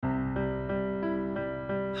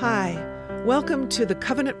Hi, welcome to the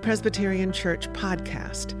Covenant Presbyterian Church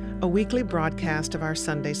podcast, a weekly broadcast of our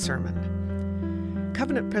Sunday sermon.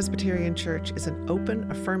 Covenant Presbyterian Church is an open,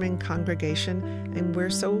 affirming congregation, and we're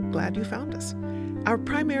so glad you found us. Our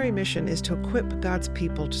primary mission is to equip God's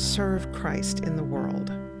people to serve Christ in the world.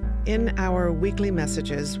 In our weekly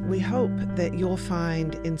messages, we hope that you'll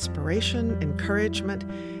find inspiration, encouragement,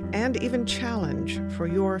 and even challenge for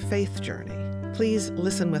your faith journey. Please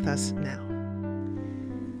listen with us now.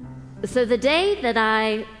 So the day that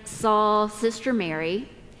I saw Sister Mary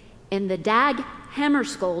in the Dag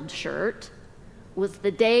Hammarskjöld shirt was the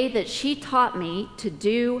day that she taught me to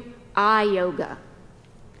do eye yoga.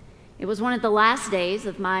 It was one of the last days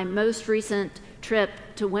of my most recent trip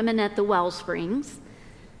to Women at the Wellsprings,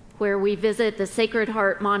 where we visit the Sacred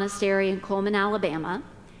Heart Monastery in Cullman, Alabama.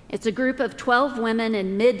 It's a group of 12 women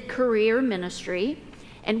in mid-career ministry,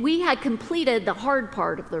 and we had completed the hard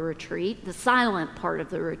part of the retreat, the silent part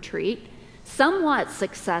of the retreat, somewhat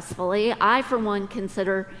successfully. I, for one,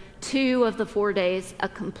 consider 2 of the 4 days a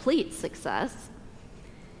complete success.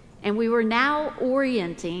 And we were now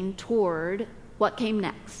orienting toward what came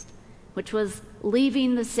next, which was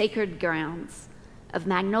leaving the sacred grounds of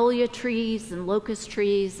magnolia trees and locust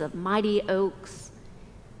trees, of mighty oaks.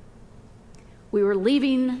 We were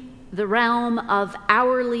leaving the realm of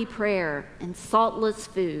hourly prayer and saltless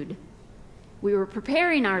food. We were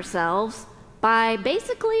preparing ourselves by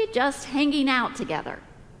basically just hanging out together.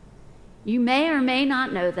 You may or may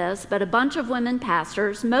not know this, but a bunch of women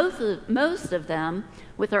pastors, most of them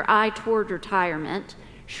with their eye toward retirement,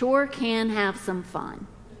 sure can have some fun.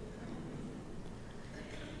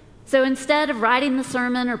 So instead of writing the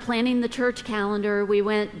sermon or planning the church calendar, we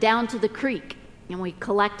went down to the creek and we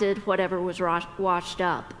collected whatever was washed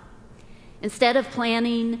up. Instead of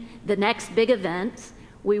planning the next big event,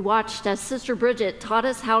 we watched as Sister Bridget taught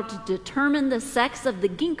us how to determine the sex of the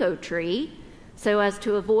ginkgo tree so as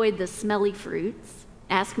to avoid the smelly fruits.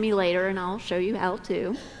 Ask me later and I'll show you how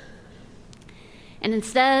to. And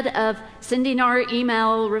instead of sending our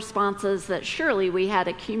email responses that surely we had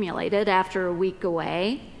accumulated after a week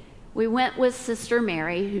away, we went with Sister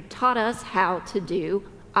Mary, who taught us how to do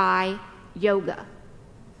eye yoga.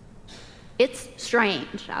 It's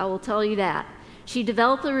strange, I will tell you that. She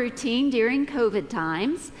developed the routine during COVID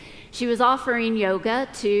times. She was offering yoga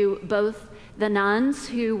to both the nuns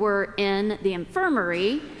who were in the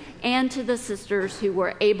infirmary and to the sisters who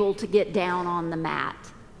were able to get down on the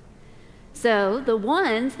mat. So the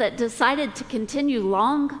ones that decided to continue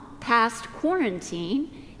long past quarantine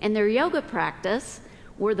in their yoga practice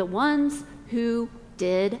were the ones who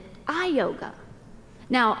did eye yoga.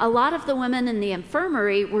 Now, a lot of the women in the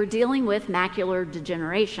infirmary were dealing with macular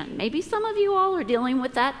degeneration. Maybe some of you all are dealing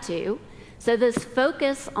with that too. So this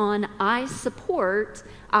focus on eye support,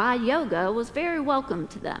 eye yoga, was very welcome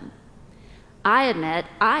to them. I admit,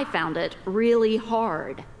 I found it really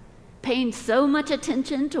hard, paying so much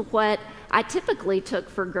attention to what I typically took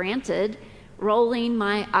for granted, rolling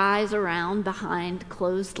my eyes around behind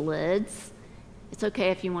closed lids. It's okay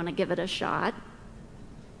if you want to give it a shot.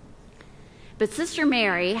 But Sister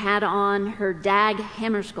Mary had on her Dag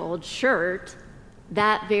Hammarskjöld shirt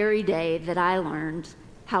that very day that I learned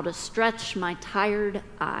how to stretch my tired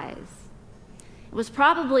eyes. It was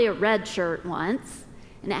probably a red shirt once,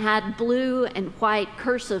 and it had blue and white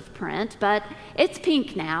cursive print, but it's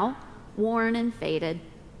pink now, worn and faded.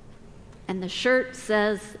 And the shirt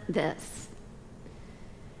says this: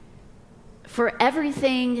 "For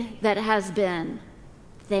everything that has been,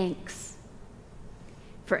 thanks.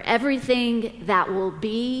 For everything that will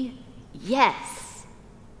be, yes,"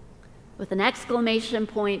 with an exclamation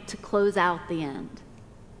point to close out the end.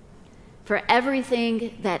 For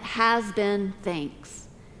everything that has been, thanks.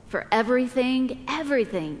 For everything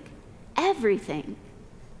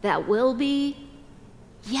that will be,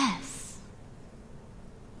 yes.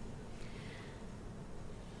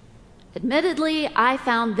 Admittedly, I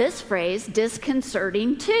found this phrase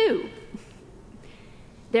disconcerting too.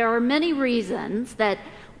 There are many reasons that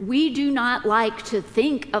we do not like to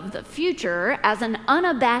think of the future as an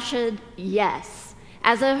unabashed yes,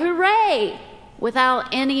 as a hooray, without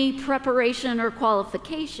any preparation or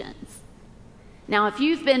qualifications. Now, if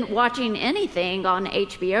you've been watching anything on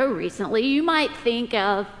HBO recently, you might think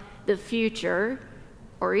of the future,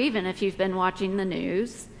 or even if you've been watching the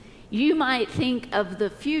news, you might think of the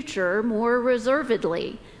future more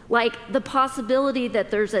reservedly, like the possibility that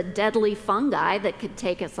there's a deadly fungi that could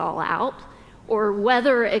take us all out, or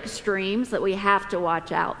weather extremes that we have to watch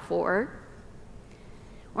out for.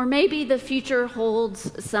 Or maybe the future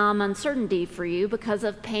holds some uncertainty for you because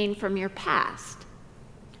of pain from your past.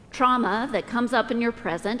 trauma that comes up in your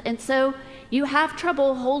present, and so you have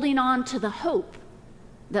trouble holding on to the hope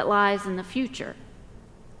that lies in the future.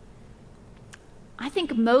 I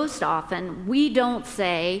think most often we don't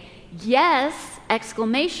say yes,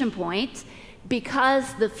 exclamation point,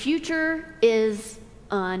 because the future is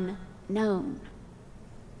unknown.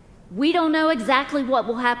 We don't know exactly what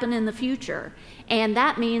will happen in the future, and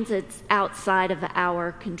that means it's outside of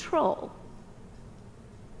our control.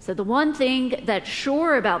 So the one thing that's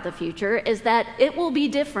sure about the future is that it will be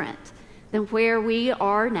different than where we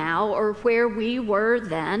are now or where we were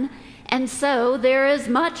then, and so there is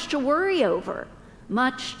much to worry over,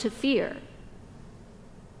 much to fear.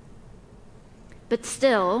 But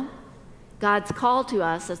still, God's call to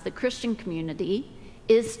us as the Christian community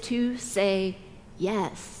is to say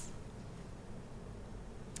yes.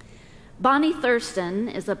 Bonnie Thurston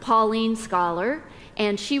is a Pauline scholar,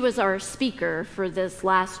 and she was our speaker for this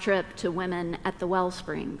last trip to Women at the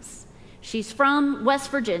Wellsprings. She's from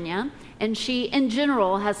West Virginia, and she, in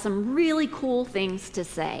general, has some really cool things to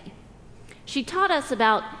say. She taught us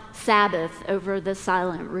about Sabbath over the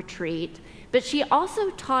silent retreat, but she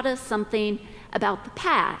also taught us something about the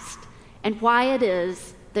past and why it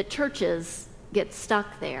is that churches get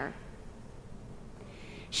stuck there.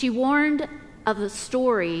 She warned of the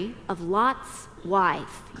story of Lot's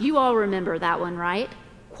wife. You all remember that one, right?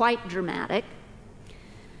 Quite dramatic.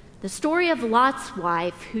 The story of Lot's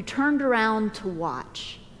wife who turned around to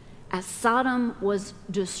watch as Sodom was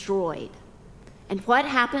destroyed. And what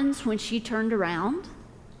happens when she turned around?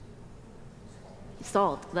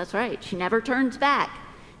 Salt, that's right. She never turns back.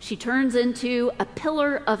 She turns into a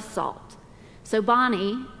pillar of salt. So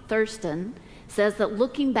Bonnie Thurston says that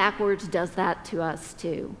looking backwards does that to us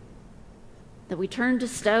too. That we turn to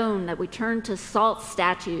stone, that we turn to salt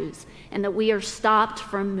statues, and that we are stopped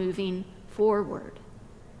from moving forward.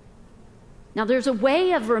 Now, there's a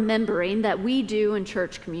way of remembering that we do in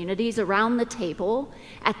church communities around the table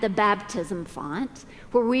at the baptism font,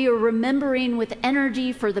 where we are remembering with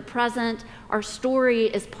energy for the present. Our story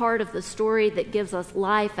is part of the story that gives us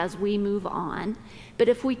life as we move on. But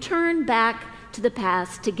if we turn back to the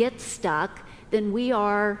past to get stuck, then we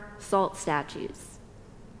are salt statues.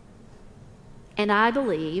 And I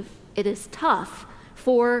believe it is tough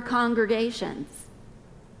for congregations,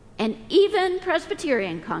 and even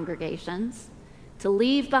Presbyterian congregations, to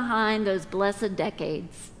leave behind those blessed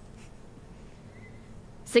decades,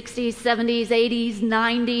 60s, 70s, 80s,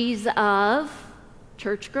 90s of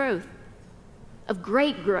church growth, of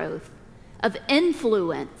great growth, of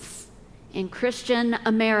influence in Christian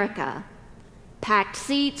America. Packed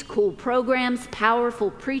seats, cool programs, powerful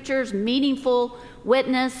preachers, meaningful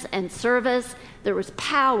witness and service. There was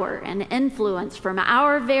power and influence from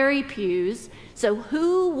our very pews. So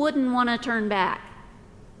who wouldn't want to turn back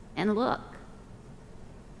and look?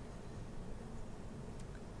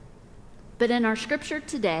 But in our scripture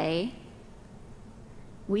today,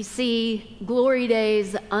 we see glory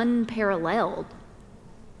days unparalleled.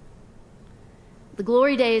 The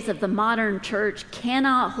glory days of the modern church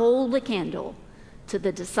cannot hold a candle to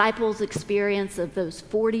the disciples' experience of those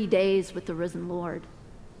 40 days with the risen Lord.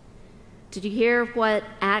 Did you hear what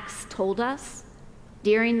Acts told us?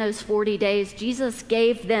 During those 40 days, Jesus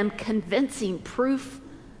gave them convincing proof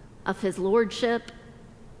of his lordship.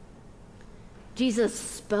 Jesus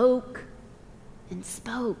spoke and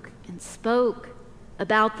spoke and spoke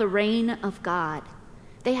about the reign of God.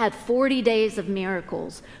 They had 40 days of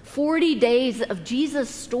miracles, 40 days of Jesus'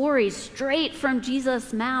 stories straight from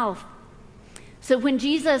Jesus' mouth. So when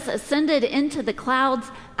Jesus ascended into the clouds,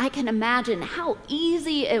 I can imagine how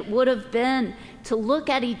easy it would have been to look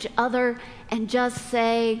at each other and just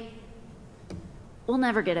say, we'll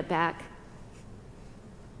never get it back.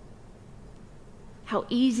 How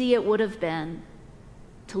easy it would have been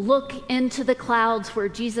to look into the clouds where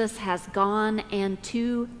Jesus has gone and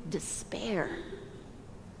to despair.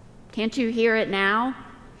 Can't you hear it now?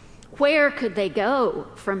 Where could they go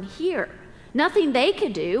from here? Nothing they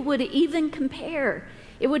could do would even compare.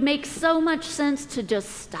 It would make so much sense to just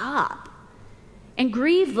stop and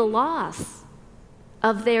grieve the loss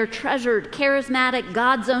of their treasured, charismatic,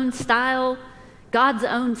 God's own style, God's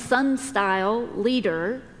own son style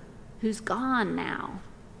leader who's gone now.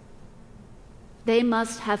 They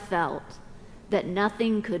must have felt that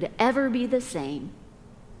nothing could ever be the same.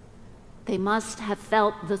 They must have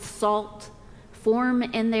felt the salt form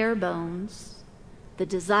in their bones, the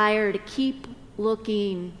desire to keep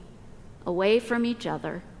looking away from each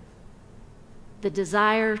other, the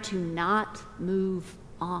desire to not move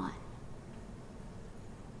on.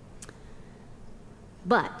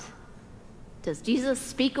 But does Jesus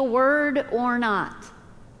speak a word or not?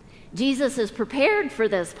 Jesus is prepared for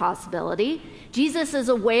this possibility. Jesus is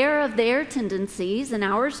aware of their tendencies and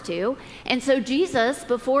ours too. And so Jesus,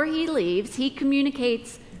 before he leaves, he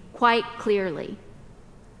communicates quite clearly.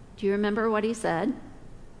 Do you remember what he said?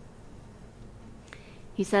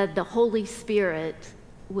 He said, the Holy Spirit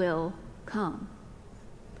will come.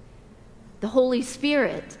 The Holy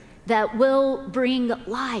Spirit that will bring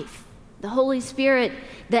life. The Holy Spirit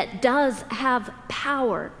that does have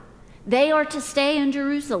power. They are to stay in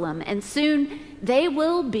Jerusalem, and soon they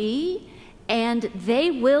will be, and they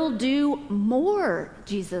will do more,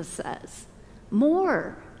 Jesus says.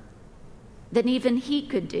 More than even he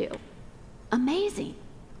could do. Amazing.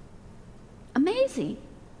 Amazing.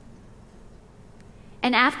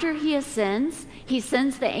 And after he ascends, he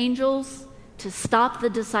sends the angels to stop the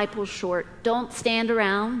disciples short. Don't stand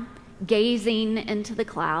around gazing into the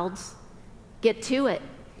clouds. Get to it.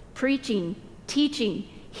 Preaching, teaching,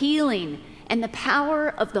 healing, and the power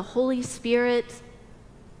of the Holy Spirit,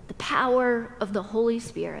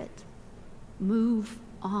 move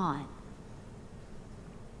on.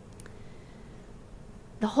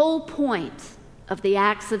 The whole point of the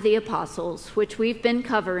Acts of the Apostles, which we've been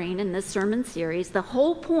covering in this sermon series, the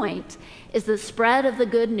whole point is the spread of the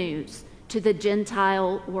good news to the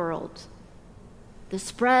Gentile world. The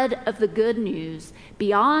spread of the good news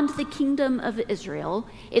beyond the kingdom of Israel.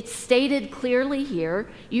 It's stated clearly here,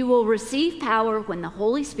 you will receive power when the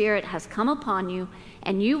Holy Spirit has come upon you,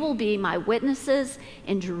 and you will be my witnesses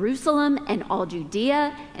in Jerusalem and all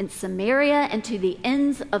Judea and Samaria and to the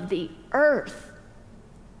ends of the earth.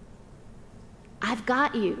 I've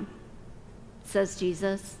got you, says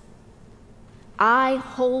Jesus. I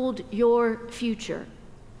hold your future.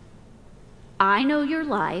 I know your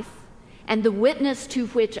life and the witness to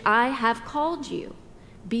which I have called you.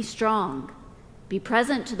 Be strong. Be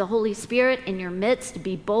present to the Holy Spirit in your midst.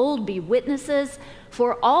 Be bold. Be witnesses.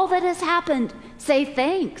 For all that has happened, say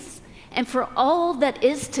thanks. And for all that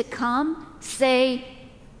is to come, say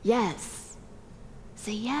yes.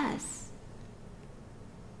 Say yes.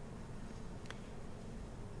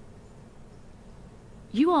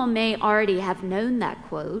 You all may already have known that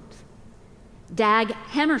quote. Dag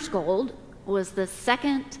Hammarskjöld was the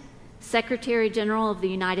second Secretary General of the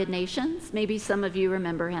United Nations. Maybe some of you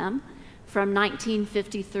remember him from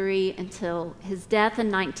 1953 until his death in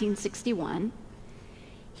 1961.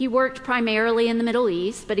 He worked primarily in the Middle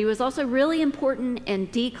East, but he was also really important in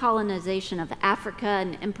decolonization of Africa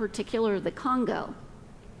and in particular the Congo.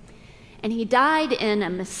 And he died in a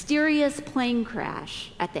mysterious plane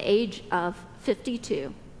crash at the age of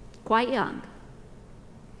 52, quite young.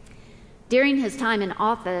 During his time in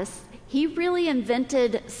office, he really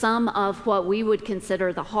invented some of what we would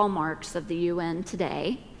consider the hallmarks of the UN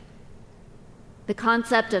today. The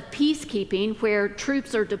concept of peacekeeping, where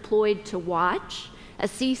troops are deployed to watch a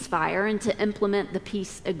ceasefire and to implement the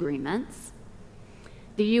peace agreements.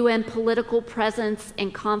 The UN political presence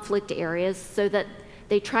in conflict areas so that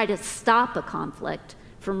they try to stop a conflict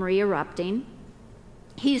from re-erupting.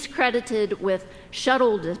 He's credited with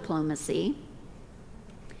shuttle diplomacy.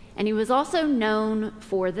 And he was also known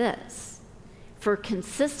for this, for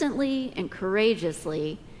consistently and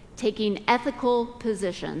courageously taking ethical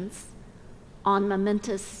positions on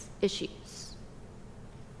momentous issues.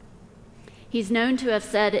 He's known to have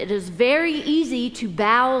said, it is very easy to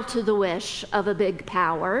bow to the wish of a big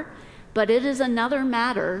power, but it is another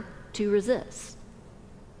matter to resist.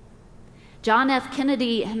 John F.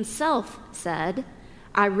 Kennedy himself said,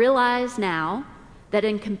 I realize now that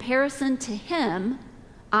in comparison to him,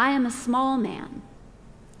 I am a small man.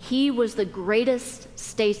 He was the greatest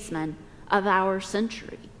statesman of our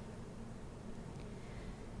century.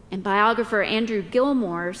 And biographer Andrew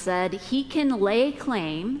Gilmore said he can lay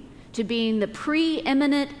claim to being the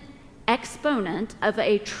preeminent exponent of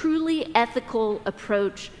a truly ethical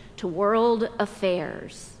approach to world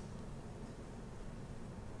affairs.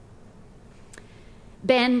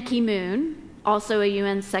 Ban Ki-moon, also a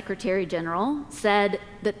UN Secretary General, said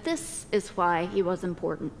that this is why he was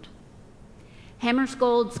important.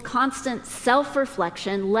 Hammarskjöld's constant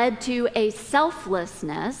self-reflection led to a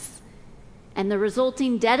selflessness, and the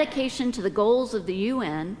resulting dedication to the goals of the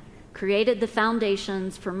UN created the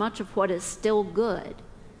foundations for much of what is still good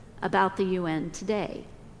about the UN today.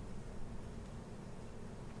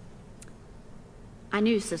 I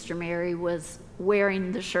knew Sister Mary was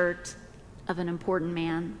wearing the shirt of an important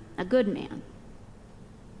man, a good man,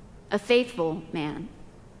 a faithful man.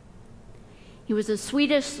 He was a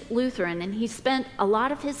Swedish Lutheran, and he spent a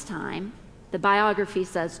lot of his time, the biography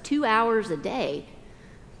says 2 hours a day,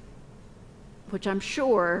 which I'm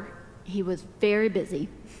sure he was very busy.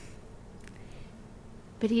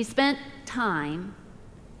 But he spent time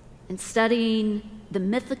and studying the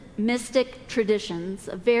mystic traditions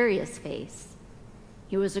of various faiths.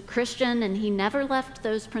 He was a Christian, and he never left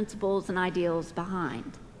those principles and ideals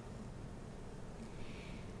behind.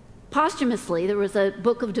 Posthumously, there was a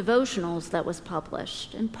book of devotionals that was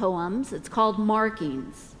published and poems. It's called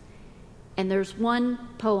Markings. And there's one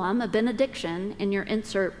poem, a benediction, in your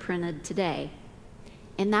insert printed today.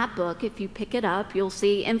 In that book, if you pick it up, you'll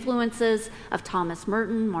see influences of Thomas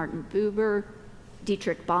Merton, Martin Buber,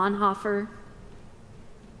 Dietrich Bonhoeffer.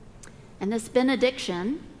 And this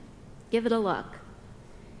benediction, give it a look.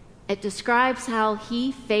 It describes how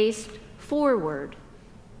he faced forward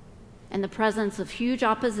in the presence of huge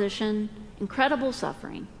opposition, incredible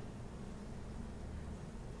suffering.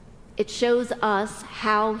 It shows us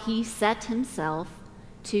how he set himself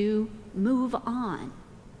to move on.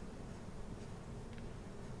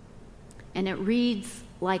 And it reads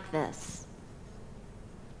like this: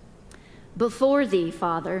 Before thee,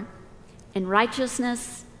 Father, in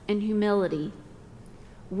righteousness and humility,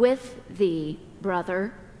 with thee,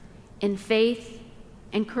 brother, in faith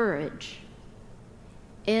and courage,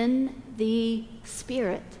 in the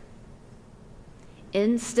Spirit,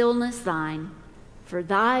 in stillness thine, for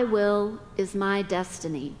thy will is my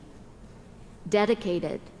destiny,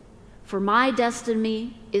 dedicated, for my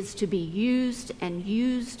destiny is to be used and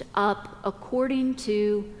used up according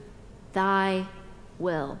to thy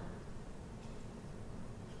will.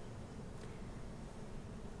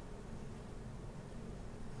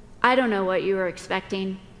 I don't know what you were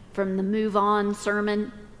expecting from the Move On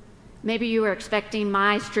sermon. Maybe you were expecting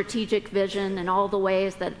my strategic vision and all the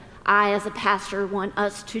ways that I, as a pastor, want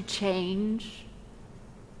us to change.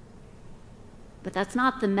 But that's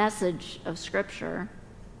not the message of Scripture.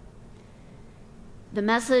 The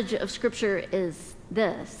message of Scripture is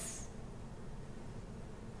this: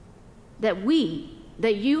 that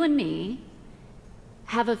you and me,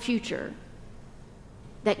 have a future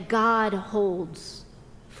that God holds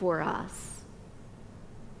for us.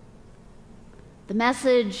 The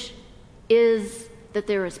message is that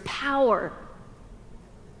there is power,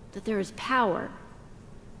 that there is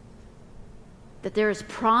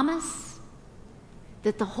promise,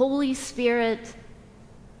 that the Holy Spirit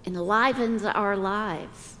enlivens our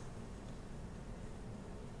lives.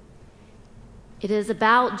 It is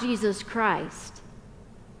about Jesus Christ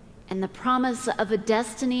and the promise of a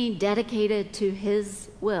destiny dedicated to his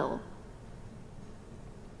will.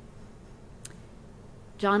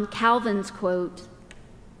 John Calvin's quote,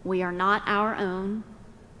 "We are not our own,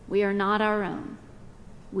 we are not our own,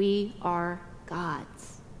 we are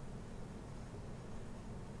God's."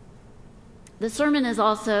 The sermon is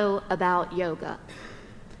also about yoga.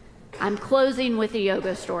 I'm closing with a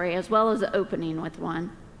yoga story as well as opening with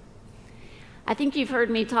one. I think you've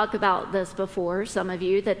heard me talk about this before, some of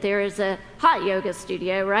you, that there is a hot yoga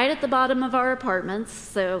studio right at the bottom of our apartments,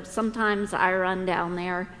 so sometimes I run down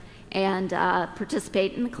there and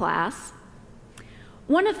participate in the class.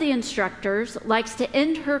 One of the instructors likes to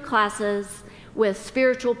end her classes with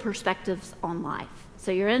spiritual perspectives on life.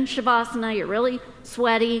 So you're in Shavasana, you're really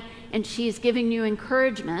sweaty, and she's giving you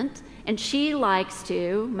encouragement, and she likes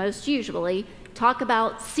to, most usually, talk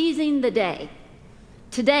about seizing the day.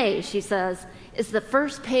 Today, she says, is the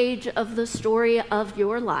first page of the story of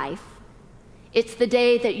your life. It's the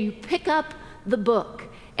day that you pick up the book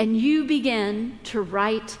and you begin to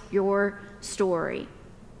write your story.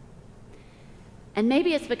 And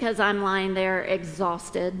maybe it's because I'm lying there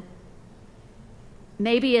exhausted.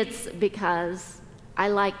 Maybe it's because I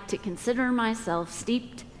like to consider myself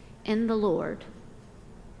steeped in the Lord.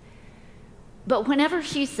 But whenever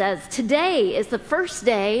she says, today is the first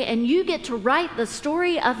day and you get to write the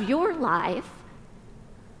story of your life,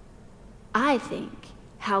 I think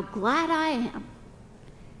how glad I am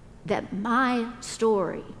that my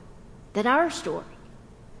story, that our story,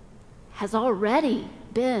 has already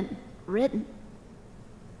been written.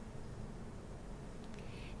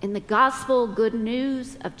 In the gospel good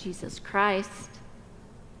news of Jesus Christ,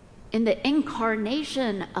 in the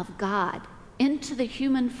incarnation of God into the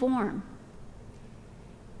human form,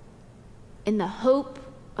 in the hope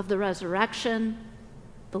of the resurrection,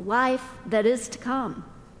 the life that is to come.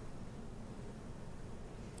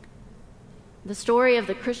 The story of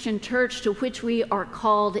the Christian church to which we are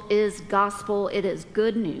called is gospel. It is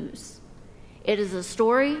good news. It is a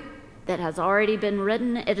story that has already been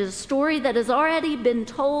written. It is a story that has already been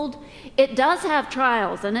told. It does have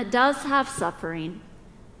trials and it does have suffering.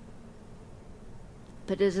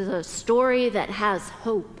 But it is a story that has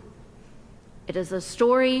hope. It is a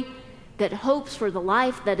story that hopes for the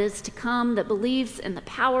life that is to come, that believes in the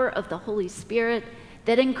power of the Holy Spirit,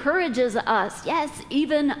 that encourages us, yes,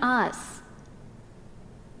 even us,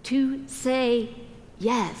 to say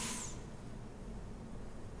yes.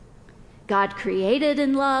 God created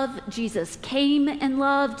in love. Jesus came and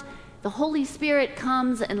loved. The Holy Spirit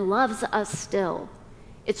comes and loves us still.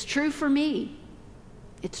 It's true for me.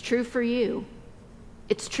 It's true for you.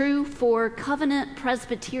 It's true for Covenant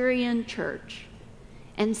Presbyterian Church.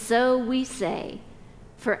 And so we say,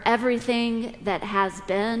 for everything that has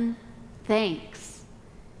been, thanks.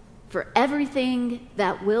 For everything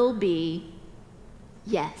that will be,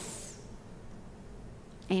 yes.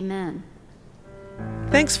 Amen.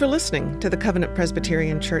 Thanks for listening to the Covenant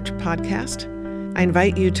Presbyterian Church podcast. I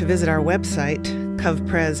invite you to visit our website,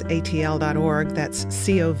 covpresatl.org. That's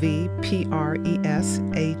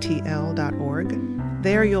covpresatl.org.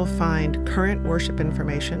 There you'll find current worship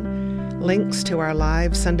information, links to our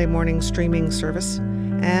live Sunday morning streaming service,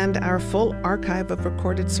 and our full archive of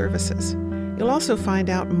recorded services. You'll also find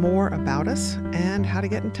out more about us and how to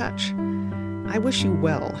get in touch. I wish you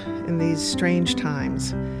well in these strange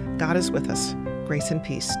times. God is with us. Grace and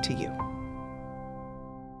peace to you.